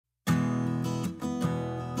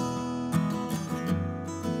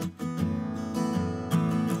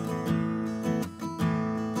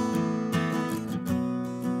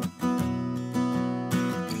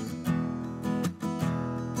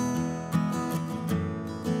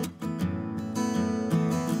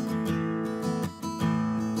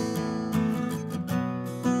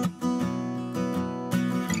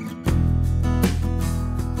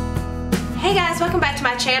welcome back to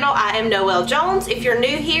my channel. I am Noelle Jones. If you're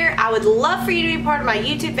new here, I would love for you to be part of my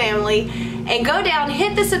YouTube family and go down,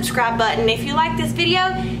 hit the subscribe button. If you like this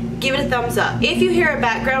video, give it a thumbs up. If you hear a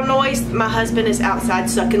background noise, my husband is outside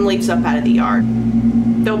sucking leaves up out of the yard.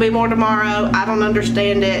 There'll be more tomorrow. I don't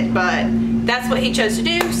understand it, but that's what he chose to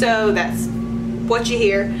do, so that's what you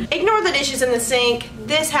hear. Ignore the dishes in the sink.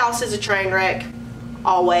 This house is a train wreck.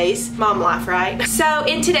 Always. Mom life, right? So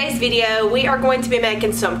in today's video, we are going to be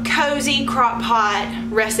making some cozy crock pot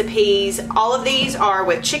recipes. All of these are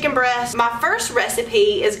with chicken breast. My first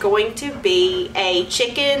recipe is going to be a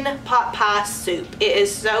chicken pot pie soup. It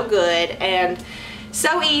is so good and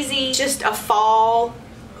so easy. Just a fall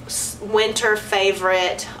winter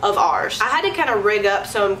favorite of ours. I had to kind of rig up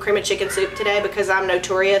some cream of chicken soup today because I'm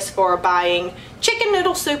notorious for buying chicken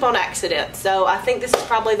noodle soup on accident. So I think this is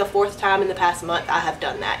probably the 4th time in the past month I have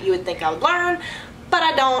done that. You would think I would learn, but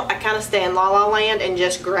I don't. I kind of stay in La La Land and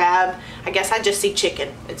just grab, I guess I just see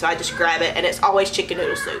chicken, and so I just grab it, and it's always chicken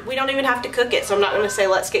noodle soup. We don't even have to cook it, so I'm not going to say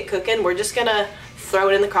let's get cooking. We're just going to throw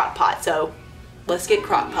it in the crock pot. So let's get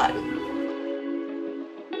crock potting.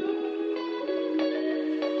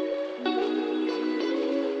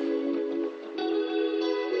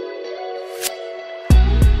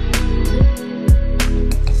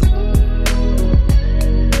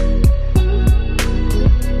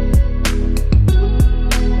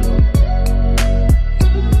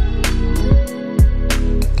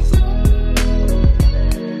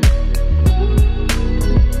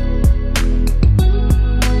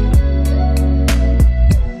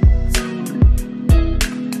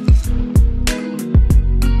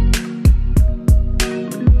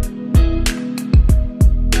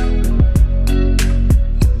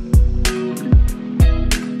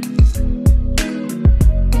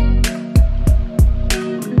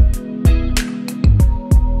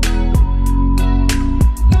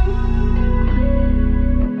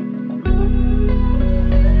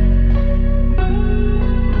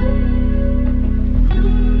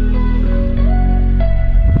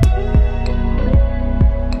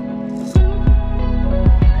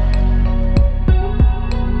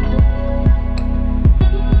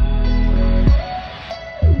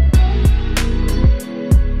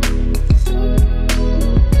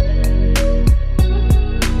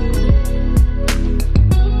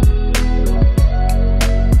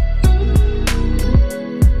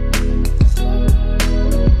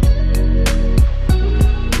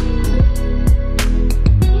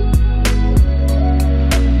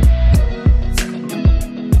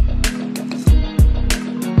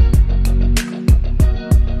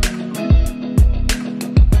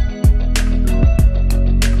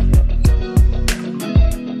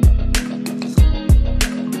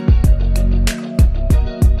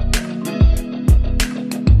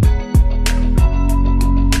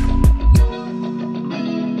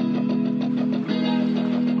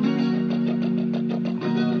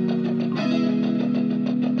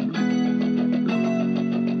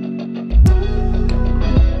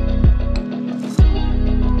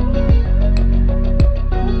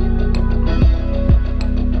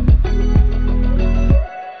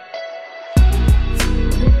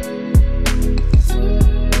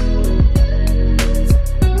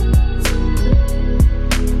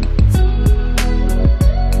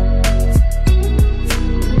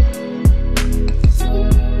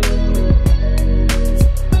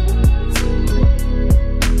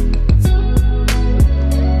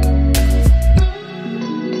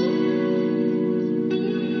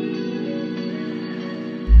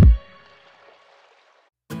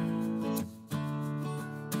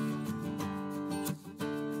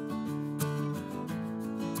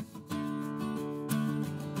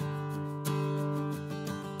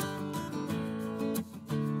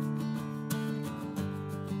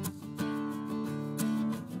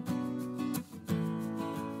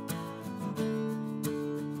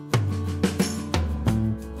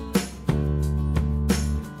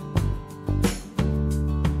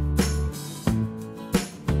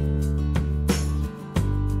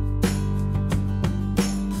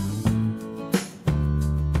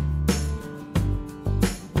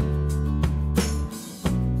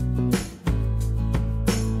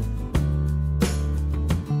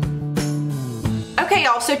 Okay,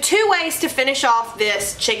 y'all, so 2 ways to finish off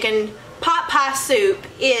this chicken pot pie soup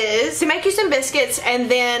is to make you some biscuits, and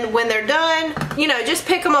then when they're done, you know, just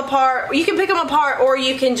pick them apart. You can pick them apart, or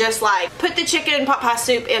you can just like put the chicken pot pie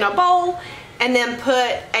soup in a bowl and then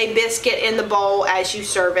put a biscuit in the bowl as you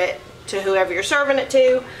serve it to whoever you're serving it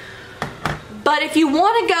to. But if you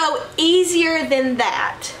want to go easier than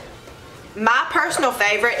that, my personal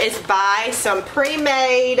favorite is buy some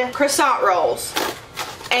pre-made croissant rolls.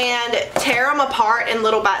 and tear them apart in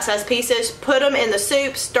little bite-sized pieces, put them in the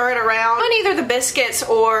soup, stir it around on either the biscuits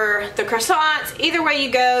or the croissants. Either way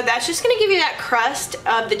you go, that's just going to give you that crust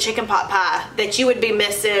of the chicken pot pie that you would be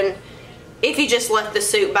missing if you just left the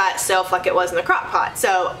soup by itself like it was in the crock pot.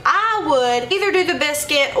 So I would either do the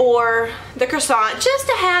biscuit or the croissant just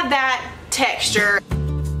to have that texture.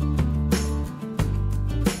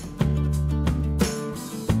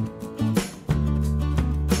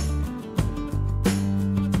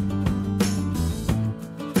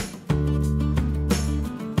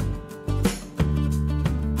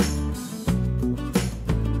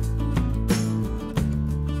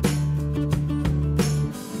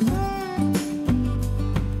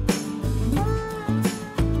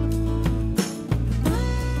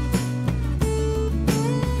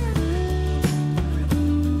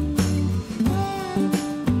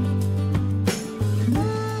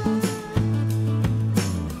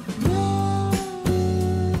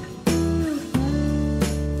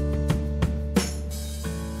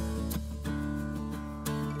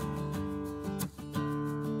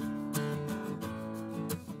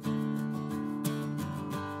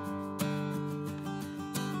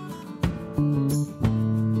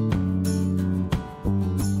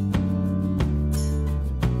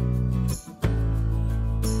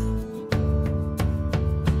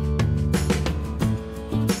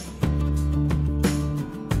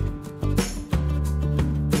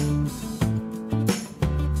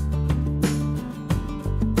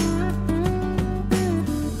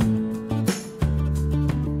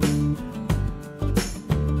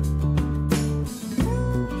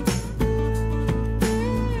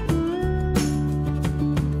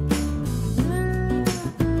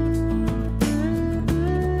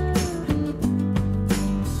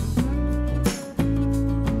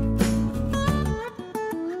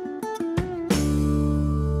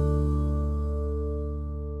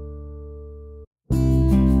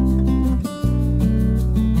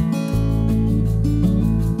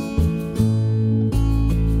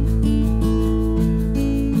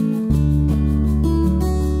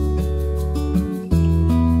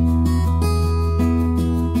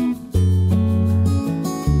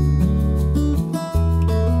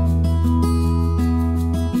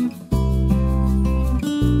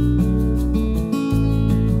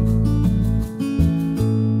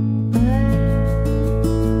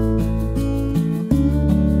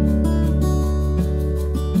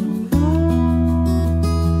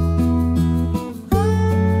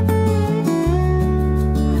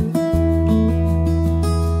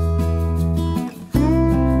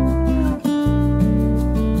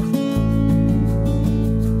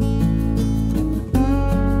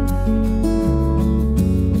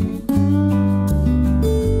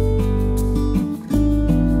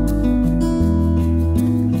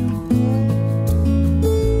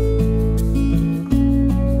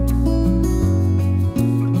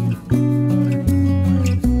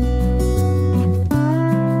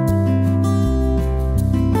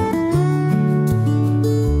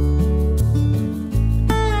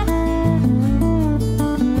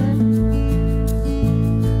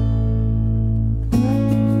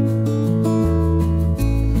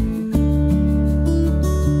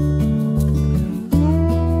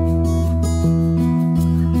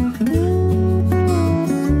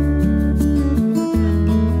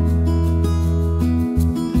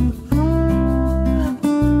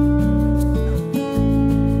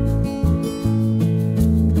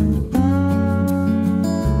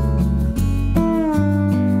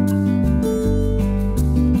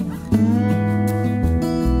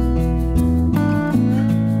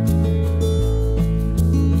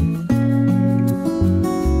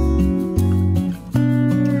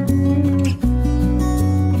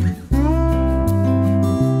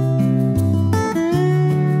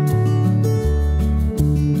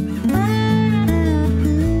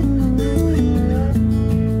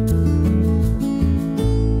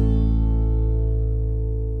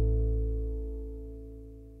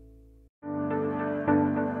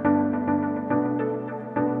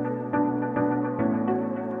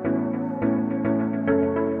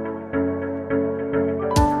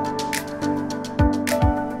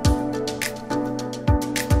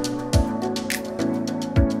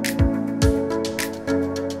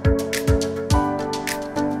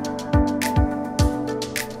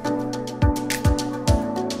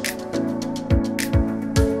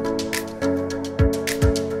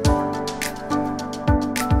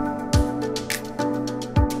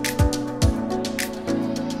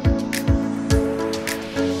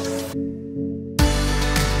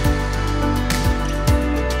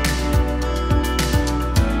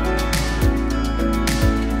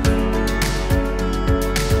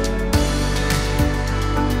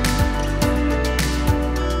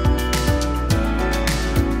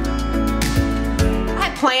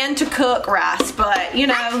 and to cook rice, but you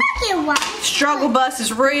know, struggle bus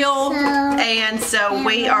is real, and so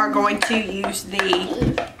we are going to use the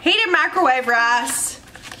heated microwave rice.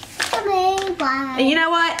 And you know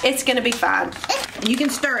what? It's gonna be fine. You can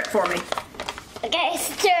stir it for me. Okay,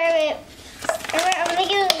 stir it.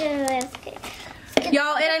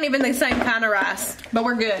 Y'all, it ain't even the same kind of rice, but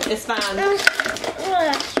we're good. It's fine. Chuck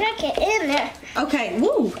it in there. Okay.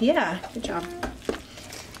 Woo. Yeah. Good job.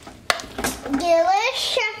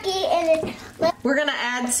 Let's chuck it in there. We're gonna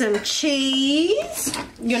add some cheese.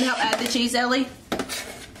 You gonna help add the cheese, Ellie?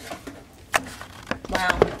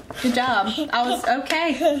 Wow. Good job. I was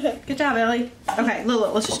okay. Good job, Ellie. Okay,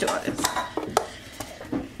 Lulu, let's just do all this.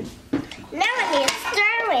 Now I need to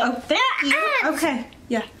stir it. Oh, thank you. Okay.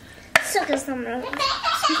 Yeah. So does someone.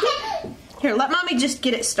 Here, let mommy just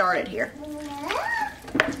get it started here.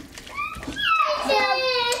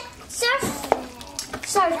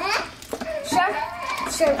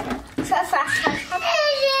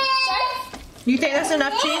 You think that's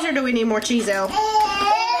enough cheese, or do we need more cheese, El?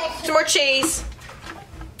 Some more cheese.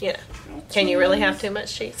 Yeah. Can you really have too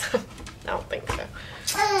much cheese? I don't think so.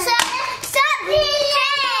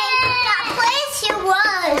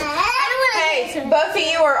 Hey, both of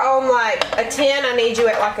you are on like a 10. I need you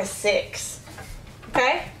at like a 6.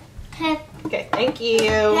 Okay? Okay, thank you.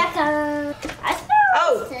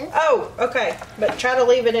 Oh, okay. But try to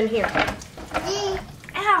leave it in here.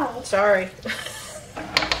 Ow. Sorry.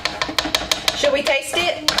 Should we taste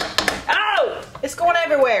it? Oh! It's going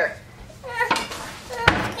everywhere.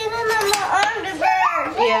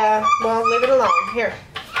 Yeah, well, leave it alone. Here.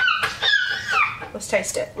 Let's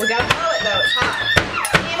taste it. We gotta blow it though. It's hot.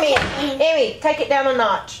 Emmy, take it down a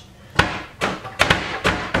notch.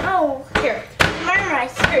 Oh. Here. Mine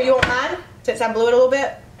rice. Here, you want mine? Since I blew it a little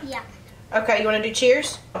bit? Yeah. Okay, you want to do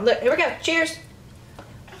cheers? Look, here we go. Cheers.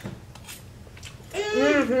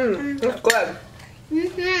 Mm-hmm. That's good.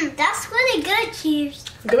 Mm-hmm. That's really good. Cheers.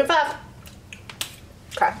 Give me 5.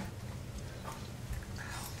 Okay.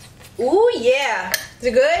 Ooh, yeah. Is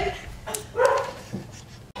it good?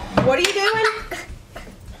 What are you doing?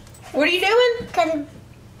 What are you doing? Cutting.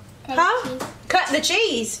 Huh? Cutting the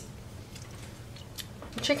cheese.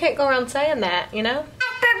 But you can't go around saying that, you know?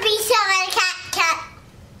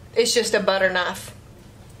 It's just a butter knife.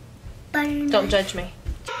 Don't judge me.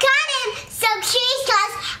 Cutting some cheese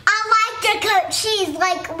because I like to cut cheese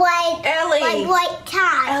like white. Ellie. Like white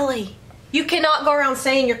tie. Ellie, you cannot go around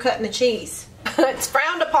saying you're cutting the cheese. It's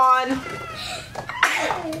frowned upon.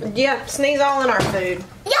 Yeah, sneeze all in our food.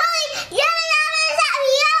 Yummy!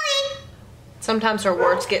 Sometimes our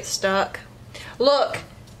words get stuck. Look,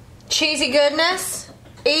 cheesy goodness.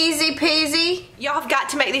 Easy peasy. Y'all have got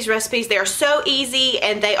to make these recipes. They are so easy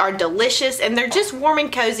and they are delicious and they're just warm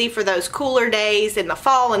and cozy for those cooler days in the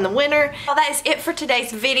fall and the winter. Well, that is it for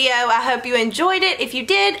today's video. I hope you enjoyed it. If you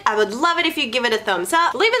did, I would love it if you give it a thumbs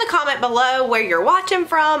up. Leave in the comment below where you're watching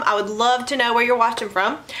from. I would love to know where you're watching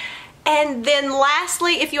from. And then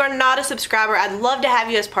lastly, if you are not a subscriber, I'd love to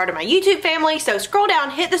have you as part of my YouTube family. So scroll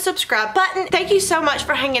down, hit the subscribe button. Thank you so much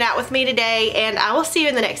for hanging out with me today and I will see you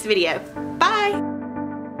in the next video. Bye.